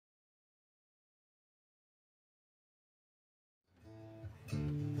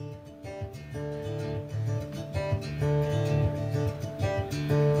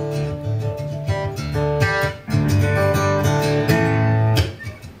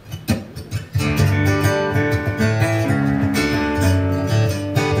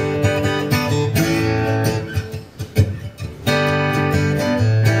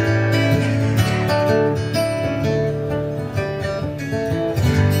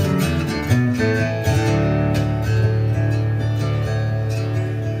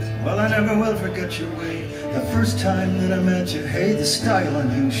at your way. The first time that I met you, hey, the style on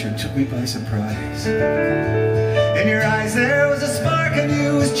you sure took me by surprise. In your eyes there was a spark, and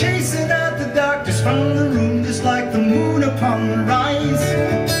you was chasing out the darkness from the room, just like the moon upon the rise.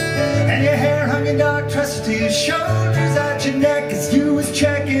 And your hair hung in dark tresses to your shoulders, at your neck, as you was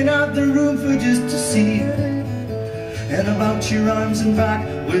checking out the room for just to see it. And about your arms and back,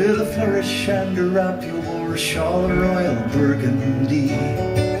 with a flourish and a wrap, you wore a shawl of Royal Burgundy.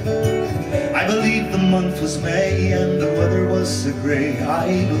 I believe the month was May and the weather was so grey.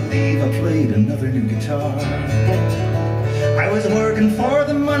 I believe I played another new guitar. I was working for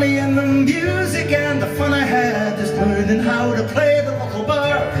the money and the music and the fun I had, just learning how to play the local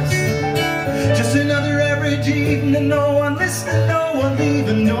bars. Just another average evening, no one listening, no one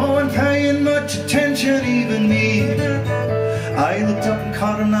leaving, no one paying much attention, even me. I looked up and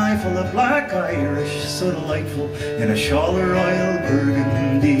caught an eye full of black Irish, so delightful, in a shawl of Royal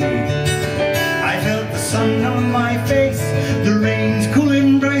Burgundy. I felt the sun on my face, the rain's cool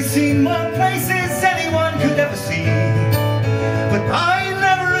embracing, more places anyone could ever see. But I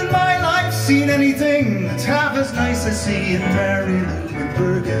never in my life seen anything that's half as nice as seeing Marylou in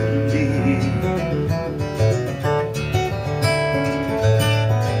Burgundy.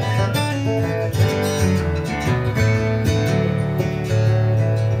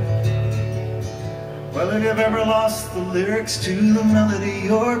 Well, if you've ever lost the lyrics to the melody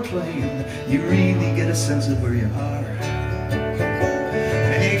you're playing, you really get a sense of where you are.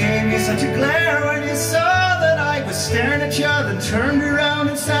 And you gave me such a glare when you saw that I was staring at you, then turned around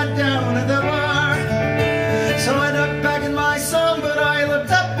and sat down at the bar. So I ducked back in my song, but I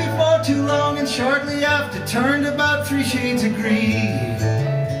looked up before too long, and shortly after turned about 3 shades of green.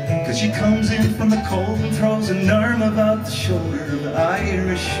 Cause she comes in from the cold and throws an arm about the shoulder of the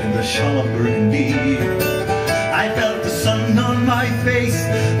Irish and the shawl of Burgundy. I felt the sun on my face,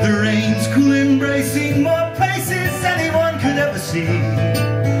 the rain's cool embracing, more places anyone could ever see.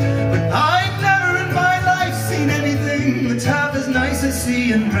 But I've never in my life seen anything that's half as nice as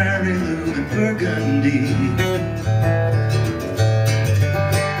seeing Marylou in Burgundy.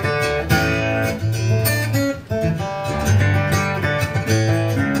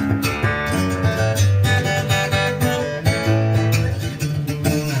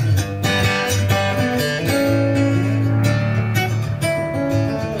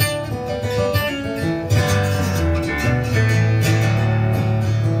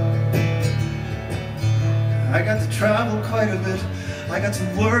 I got to travel quite a bit, I got to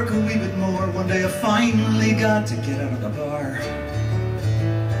work a wee bit more. One day I finally got to get out of the bar.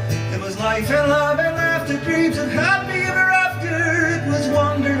 It was life and love and laughter, dreams of happy ever after. It was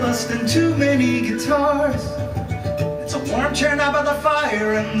wanderlust and too many guitars. It's a warm chair now by the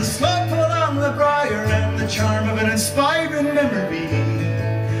fire, and the slow pull on the briar, and the charm of an inspiring memory.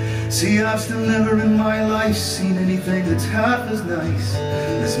 See, I've still never in my life seen anything that's half as nice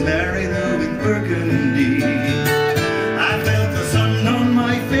as Marylou in Burgundy. I felt the sun on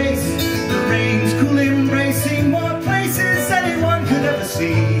my face, the rain's cool embracing, more places anyone could ever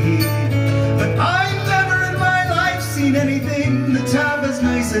see. But I've never in my life seen anything that's half as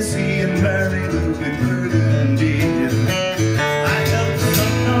nice as seeing Marylou in Burgundy. I felt the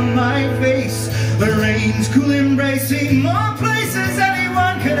sun on my face, the rain's cool embracing, more places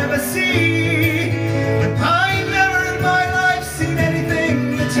anyone could ever see.